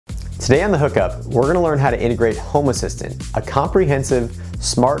Today on The Hookup, we're going to learn how to integrate Home Assistant, a comprehensive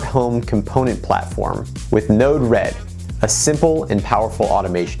smart home component platform, with NodeRED, a simple and powerful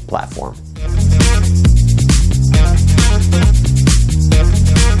automation platform.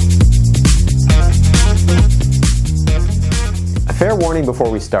 A fair warning before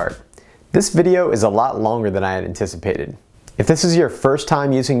we start. This video is a lot longer than I had anticipated. If this is your first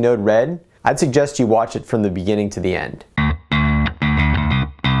time using NodeRED, I'd suggest you watch it from the beginning to the end.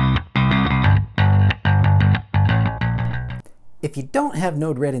 If you don't have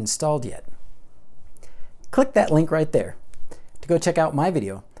NodeRED installed yet, click that link right there to go check out my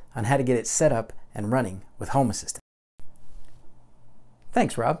video on how to get it set up and running with Home Assistant.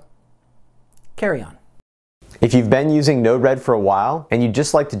 Thanks, Rob. Carry on. If you've been using NodeRED for a while and you'd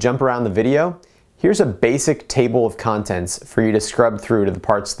just like to jump around the video, here's a basic table of contents for you to scrub through to the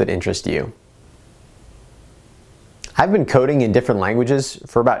parts that interest you. I've been coding in different languages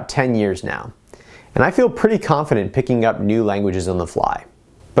for about 10 years now, and I feel pretty confident picking up new languages on the fly.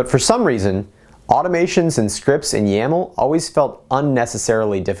 But for some reason, automations and scripts in YAML always felt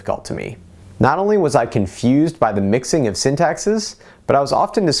unnecessarily difficult to me. Not only was I confused by the mixing of syntaxes, but I was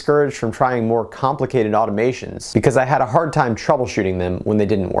often discouraged from trying more complicated automations because I had a hard time troubleshooting them when they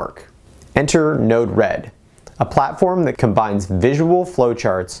didn't work. Enter NodeRED, a platform that combines visual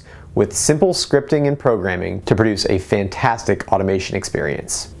flowcharts with simple scripting and programming to produce a fantastic automation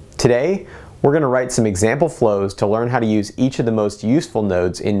experience. Today, we're going to write some example flows to learn how to use each of the most useful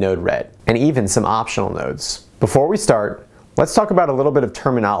nodes in NodeRED, and even some optional nodes. Before we start, let's talk about a little bit of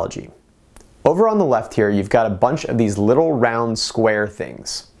terminology. Over on the left here, you've got a bunch of these little round square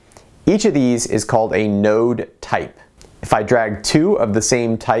things. Each of these is called a node type. If I drag two of the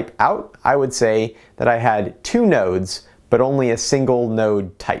same type out, I would say that I had two nodes, but only a single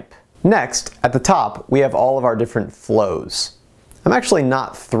node type. Next, at the top, we have all of our different flows. I'm actually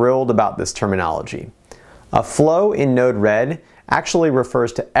not thrilled about this terminology. A flow in NodeRED actually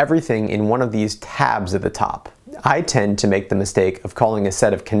refers to everything in one of these tabs at the top. I tend to make the mistake of calling a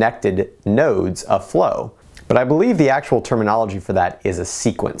set of connected nodes a flow, but I believe the actual terminology for that is a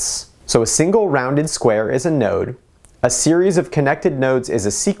sequence. So a single rounded square is a node, a series of connected nodes is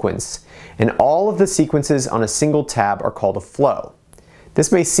a sequence, and all of the sequences on a single tab are called a flow.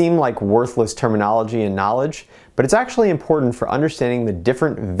 This may seem like worthless terminology and knowledge, but it's actually important for understanding the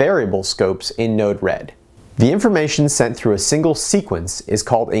different variable scopes in NodeRED. The information sent through a single sequence is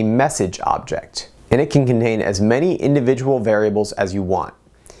called a message object, and it can contain as many individual variables as you want.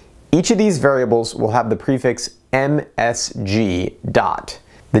 Each of these variables will have the prefix msg dot.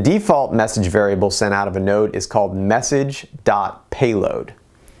 The default message variable sent out of a node is called message.payload.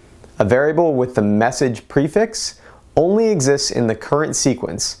 A variable with the message prefix only exists in the current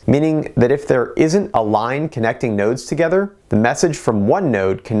sequence, meaning that if there isn't a line connecting nodes together, the message from one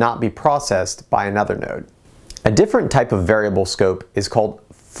node cannot be processed by another node. A different type of variable scope is called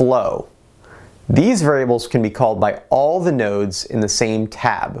flow. These variables can be called by all the nodes in the same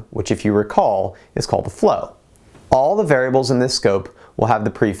tab, which, if you recall, is called a flow. All the variables in this scope will have the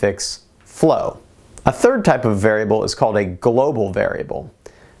prefix flow. A third type of variable is called a global variable.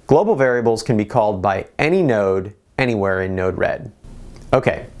 Global variables can be called by any node anywhere in NodeRED.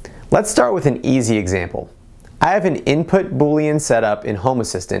 Okay, let's start with an easy example. I have an input boolean set up in Home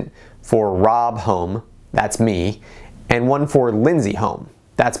Assistant for Rob Home, that's me, and one for Lindsay Home,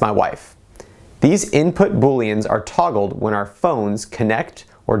 that's my wife. These input booleans are toggled when our phones connect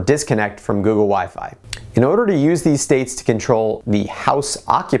or disconnect from Google Wi-Fi. In order to use these states to control the house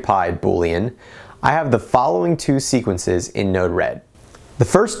occupied boolean, I have the following two sequences in NodeRED. The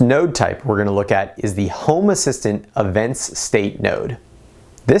first node type we're going to look at is the Home Assistant Events State node.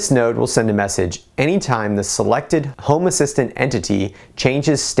 This node will send a message anytime the selected Home Assistant entity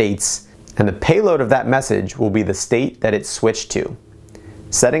changes states, and the payload of that message will be the state that it switched to.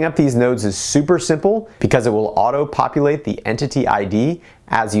 Setting up these nodes is super simple because it will auto-populate the entity ID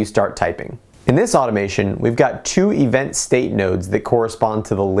as you start typing. In this automation, we've got two event state nodes that correspond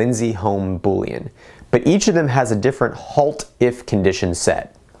to the Lindsay Home boolean, but each of them has a different halt if condition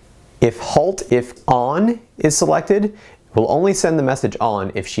set. If halt if on is selected, it will only send the message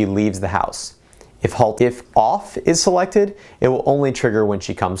on if she leaves the house. If halt if off is selected, it will only trigger when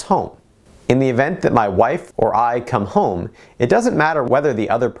she comes home. In the event that my wife or I come home, it doesn't matter whether the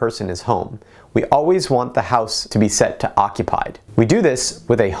other person is home. We always want the house to be set to occupied. We do this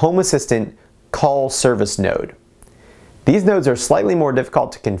with a Home Assistant call service node. These nodes are slightly more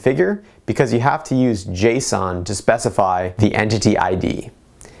difficult to configure because you have to use JSON to specify the entity ID.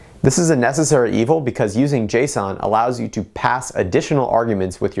 This is a necessary evil because using JSON allows you to pass additional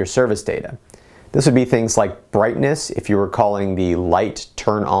arguments with your service data. This would be things like brightness if you were calling the light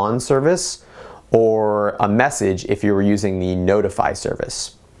turn on service, or a message if you were using the notify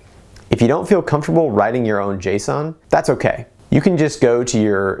service. If you don't feel comfortable writing your own JSON, that's okay. You can just go to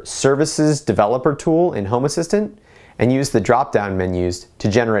your Services Developer tool in Home Assistant and use the drop-down menus to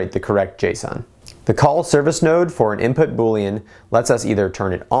generate the correct JSON. The call service node for an input boolean lets us either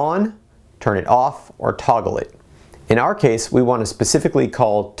turn it on, turn it off, or toggle it. In our case, we want to specifically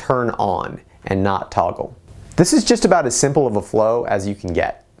call turn on and not toggle. This is just about as simple of a flow as you can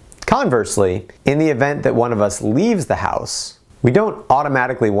get. Conversely, in the event that one of us leaves the house, we don't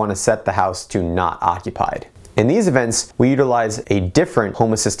automatically want to set the house to not occupied. In these events, we utilize a different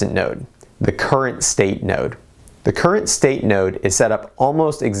Home Assistant node, the current state node. The current state node is set up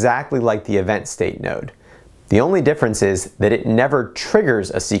almost exactly like the event state node. The only difference is that it never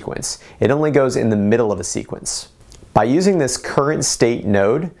triggers a sequence. It only goes in the middle of a sequence. By using this current state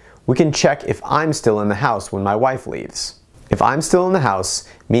node, we can check if I'm still in the house when my wife leaves. If I'm still in the house,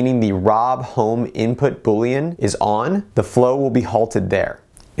 meaning the Rob home input boolean is on, the flow will be halted there.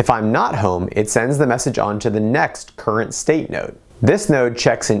 If I'm not home, it sends the message on to the next current state node. This node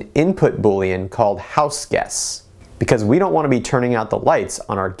checks an input boolean called house guests, because we don't want to be turning out the lights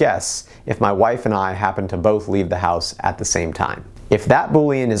on our guests if my wife and I happen to both leave the house at the same time. If that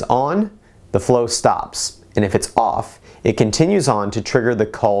boolean is on, the flow stops, and if it's off, it continues on to trigger the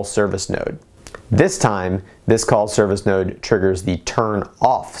call service node. This time, this call service node triggers the turn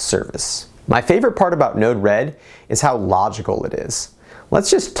off service. My favorite part about NodeRED is how logical it is.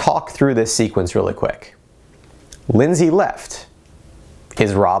 Let's just talk through this sequence really quick. Lindsay left.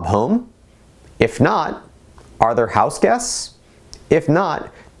 Is Rob home? If not, are there house guests? If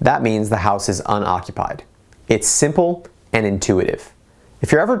not, that means the house is unoccupied. It's simple and intuitive.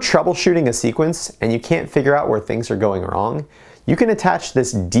 If you're ever troubleshooting a sequence and you can't figure out where things are going wrong, you can attach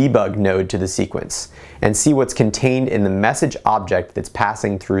this debug node to the sequence and see what's contained in the message object that's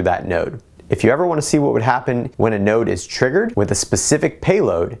passing through that node. If you ever want to see what would happen when a node is triggered with a specific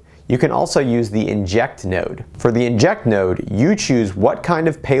payload, you can also use the inject node. For the inject node, you choose what kind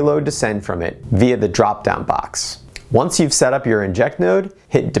of payload to send from it via the drop-down box. Once you've set up your inject node,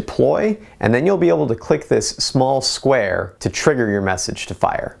 hit deploy, and then you'll be able to click this small square to trigger your message to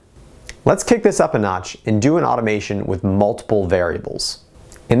fire. Let's kick this up a notch and do an automation with multiple variables.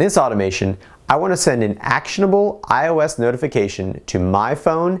 In this automation, I want to send an actionable iOS notification to my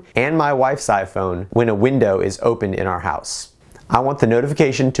phone and my wife's iPhone when a window is opened in our house. I want the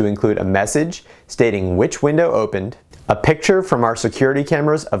notification to include a message stating which window opened, a picture from our security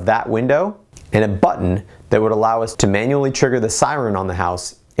cameras of that window, and a button that would allow us to manually trigger the siren on the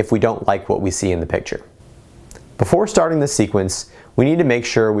house if we don't like what we see in the picture. Before starting this sequence, we need to make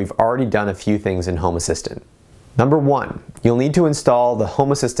sure we've already done a few things in Home Assistant. Number 1, you'll need to install the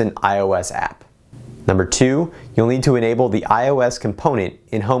Home Assistant iOS app. Number 2, you'll need to enable the iOS component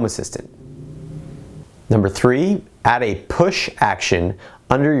in Home Assistant. Number 3, add a push action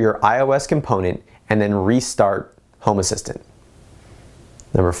under your iOS component and then restart Home Assistant.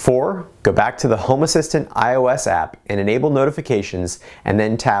 Number 4, go back to the Home Assistant iOS app and enable notifications and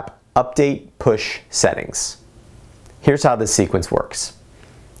then tap Update Push Settings. Here's how this sequence works.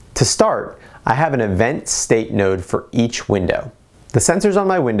 To start, I have an event state node for each window. The sensors on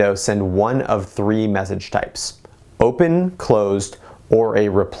my window send one of 3 message types: open, closed, or a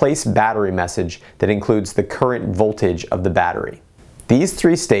replace battery message that includes the current voltage of the battery. These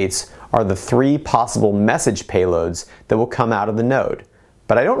 3 states are the 3 possible message payloads that will come out of the node.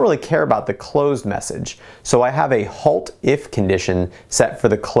 But I don't really care about the closed message, so I have a halt if condition set for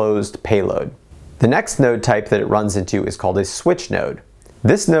the closed payload. The next node type that it runs into is called a switch node.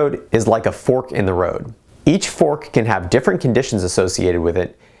 This node is like a fork in the road. Each fork can have different conditions associated with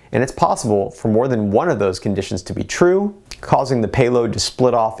it, and it's possible for more than one of those conditions to be true, causing the payload to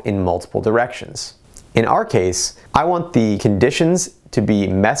split off in multiple directions. In our case, I want the conditions to be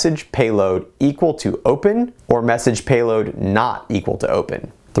message payload equal to open or message payload not equal to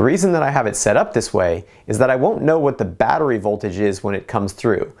open. The reason that I have it set up this way is that I won't know what the battery voltage is when it comes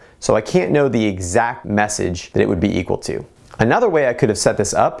through, so I can't know the exact message that it would be equal to. Another way I could have set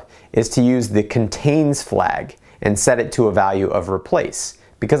this up is to use the contains flag and set it to a value of replace,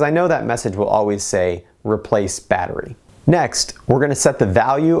 because I know that message will always say replace battery. Next, we're going to set the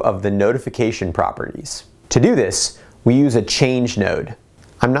value of the notification properties. To do this, we use a change node.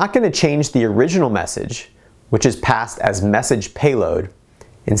 I'm not going to change the original message, which is passed as message payload.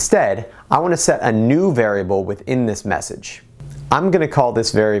 Instead, I want to set a new variable within this message. I'm going to call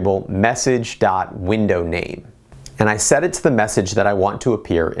this variable message.windowName, and I set it to the message that I want to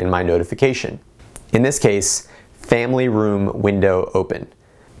appear in my notification. In this case, family room window open.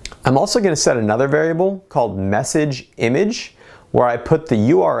 I'm also going to set another variable called message image, where I put the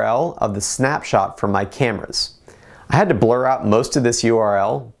URL of the snapshot from my cameras. I had to blur out most of this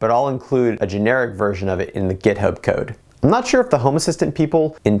URL, but I'll include a generic version of it in the GitHub code. I'm not sure if the Home Assistant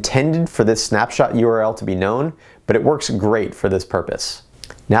people intended for this snapshot URL to be known, but it works great for this purpose.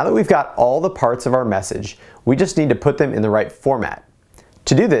 Now that we've got all the parts of our message, we just need to put them in the right format.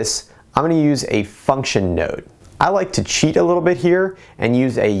 To do this, I'm going to use a function node. I like to cheat a little bit here and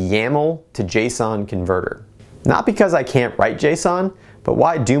use a YAML to JSON converter. Not because I can't write JSON, but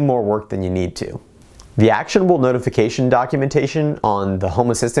why do more work than you need to? The actionable notification documentation on the Home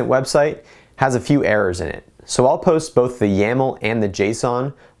Assistant website has a few errors in it, so I'll post both the YAML and the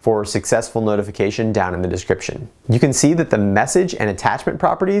JSON for successful notification down in the description. You can see that the message and attachment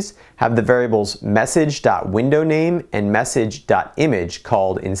properties have the variables message.windowName and message.image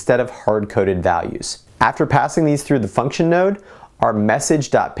called instead of hard-coded values. After passing these through the function node, our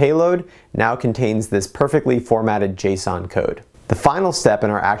message.payload now contains this perfectly formatted JSON code. The final step in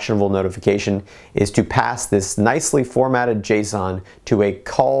our actionable notification is to pass this nicely formatted JSON to a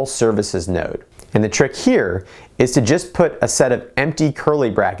call services node. And the trick here is to just put a set of empty curly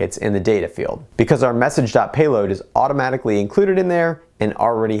brackets in the data field, because our message.payload is automatically included in there and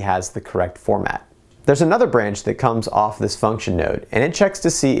already has the correct format. There's another branch that comes off this function node, and it checks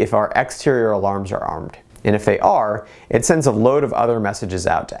to see if our exterior alarms are armed. And if they are, it sends a load of other messages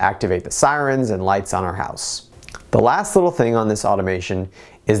out to activate the sirens and lights on our house. The last little thing on this automation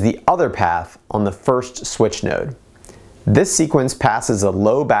is the other path on the first switch node. This sequence passes a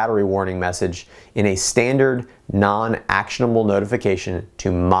low battery warning message in a standard non-actionable notification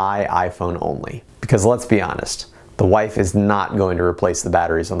to my iPhone only. Because let's be honest, the wife is not going to replace the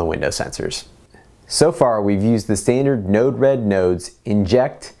batteries on the window sensors. So far, we've used the standard NodeRED nodes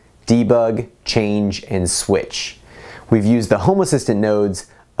inject, debug, change, and switch. We've used the Home Assistant nodes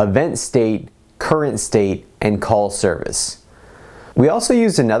event state, current state, and call service. We also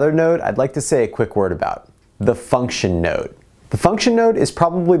used another node I'd like to say a quick word about, the function node. The function node is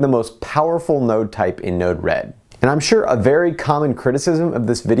probably the most powerful node type in NodeRED. And I'm sure a very common criticism of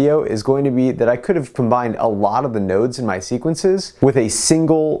this video is going to be that I could have combined a lot of the nodes in my sequences with a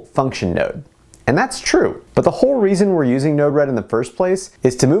single function node. And that's true, but the whole reason we're using NodeRED in the first place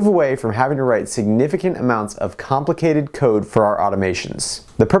is to move away from having to write significant amounts of complicated code for our automations.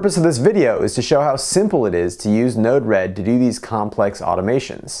 The purpose of this video is to show how simple it is to use NodeRED to do these complex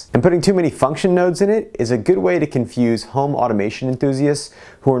automations. And putting too many function nodes in it is a good way to confuse home automation enthusiasts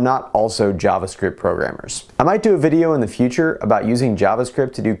who are not also JavaScript programmers. I might do a video in the future about using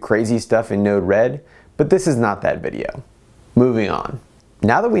JavaScript to do crazy stuff in NodeRED, but this is not that video. Moving on.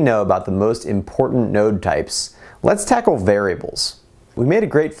 Now that we know about the most important node types, let's tackle variables. We made a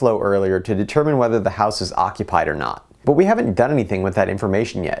great flow earlier to determine whether the house is occupied or not, but we haven't done anything with that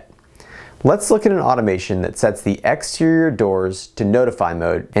information yet. Let's look at an automation that sets the exterior doors to notify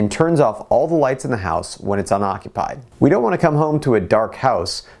mode and turns off all the lights in the house when it's unoccupied. We don't want to come home to a dark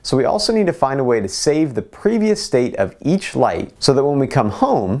house, so we also need to find a way to save the previous state of each light so that when we come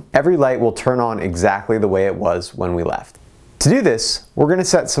home, every light will turn on exactly the way it was when we left. To do this, we're going to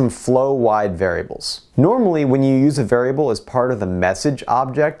set some flow-wide variables. Normally, when you use a variable as part of the message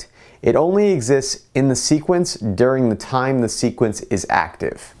object, it only exists in the sequence during the time the sequence is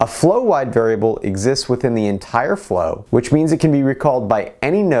active. A flow-wide variable exists within the entire flow, which means it can be recalled by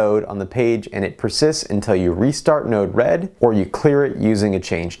any node on the page and it persists until you restart NodeRED or you clear it using a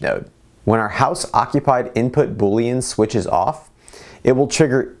change node. When our house occupied input boolean switches off, it will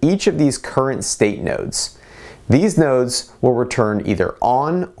trigger each of these current state nodes. These nodes will return either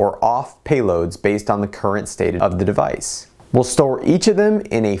on or off payloads based on the current state of the device. We'll store each of them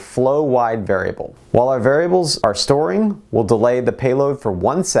in a flow-wide variable. While our variables are storing, we'll delay the payload for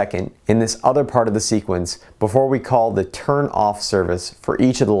 1 second in this other part of the sequence before we call the turn off service for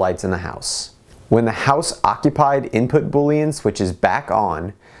each of the lights in the house. When the house occupied input boolean switches back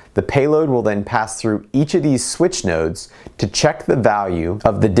on, the payload will then pass through each of these switch nodes to check the value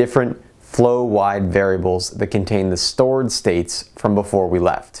of the different flow-wide variables that contain the stored states from before we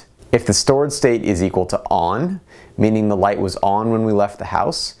left. If the stored state is equal to on, meaning the light was on when we left the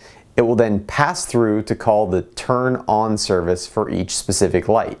house, it will then pass through to call the turn on service for each specific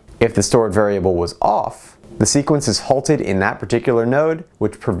light. If the stored variable was off, the sequence is halted in that particular node,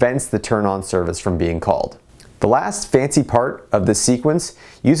 which prevents the turn on service from being called. The last fancy part of this sequence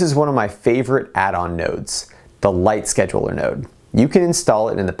uses one of my favorite add-on nodes, the light scheduler node. You can install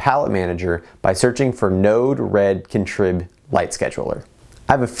it in the palette manager by searching for NodeRED Contrib Light Scheduler.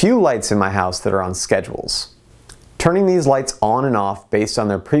 I have a few lights in my house that are on schedules. Turning these lights on and off based on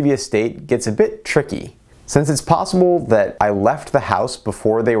their previous state gets a bit tricky. since it's possible that I left the house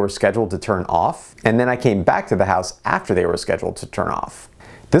before they were scheduled to turn off, and then I came back to the house after they were scheduled to turn off.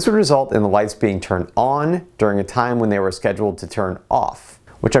 This would result in the lights being turned on during a time when they were scheduled to turn off,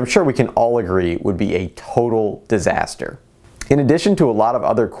 which I'm sure we can all agree would be a total disaster. In addition to a lot of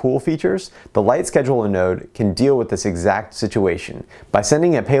other cool features, the light scheduler node can deal with this exact situation. By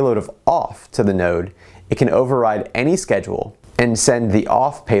sending a payload of off to the node, it can override any schedule and send the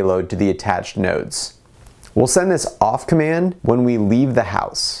off payload to the attached nodes. We'll send this off command when we leave the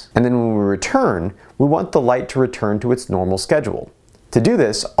house, and then when we return, we want the light to return to its normal schedule. To do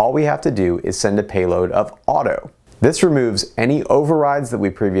this, all we have to do is send a payload of auto. This removes any overrides that we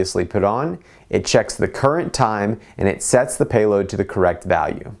previously put on, it checks the current time, and it sets the payload to the correct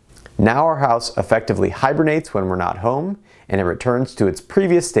value. Now our house effectively hibernates when we're not home, and it returns to its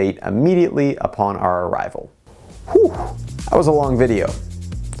previous state immediately upon our arrival. Whew, that was a long video.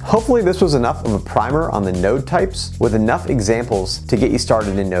 Hopefully this was enough of a primer on the node types with enough examples to get you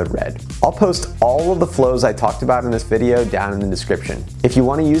started in NodeRED. I'll post all of the flows I talked about in this video down in the description. If you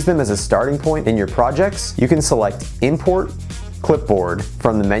want to use them as a starting point in your projects, you can select Import Clipboard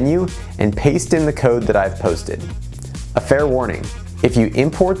from the menu and paste in the code that I've posted. A fair warning, if you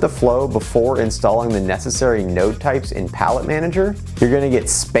import the flow before installing the necessary node types in Palette Manager, you're going to get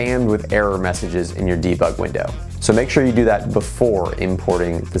spammed with error messages in your debug window. So make sure you do that before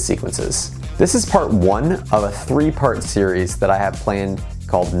importing the sequences. This is part 1 of a 3-part series that I have planned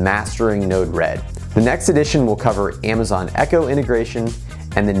called Mastering NodeRED. The next edition will cover Amazon Echo integration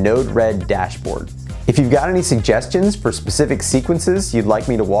and the NodeRED dashboard. If you've got any suggestions for specific sequences you'd like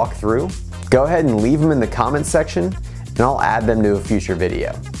me to walk through, go ahead and leave them in the comments section and I'll add them to a future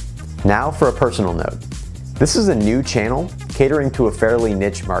video. Now for a personal note. This is a new channel catering to a fairly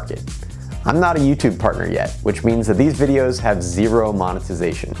niche market. I'm not a YouTube partner yet, which means that these videos have 0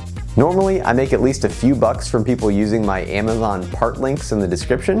 monetization. Normally, I make at least a few bucks from people using my Amazon part links in the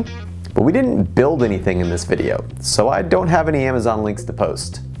description, but we didn't build anything in this video, so I don't have any Amazon links to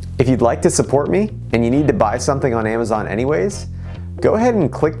post. If you'd like to support me, and you need to buy something on Amazon anyways, go ahead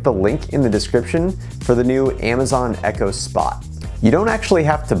and click the link in the description for the new Amazon Echo Spot. You don't actually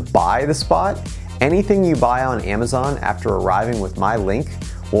have to buy the spot. Anything you buy on Amazon after arriving with my link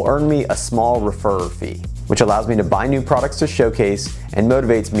will earn me a small referrer fee, which allows me to buy new products to showcase and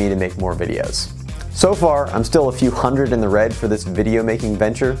motivates me to make more videos. So far, I'm still a few hundred in the red for this video making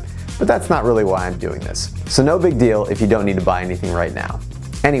venture, but that's not really why I'm doing this. So no big deal if you don't need to buy anything right now.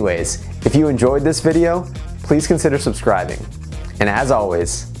 Anyways, if you enjoyed this video, please consider subscribing. And as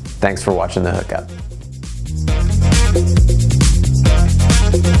always, thanks for watching The Hookup.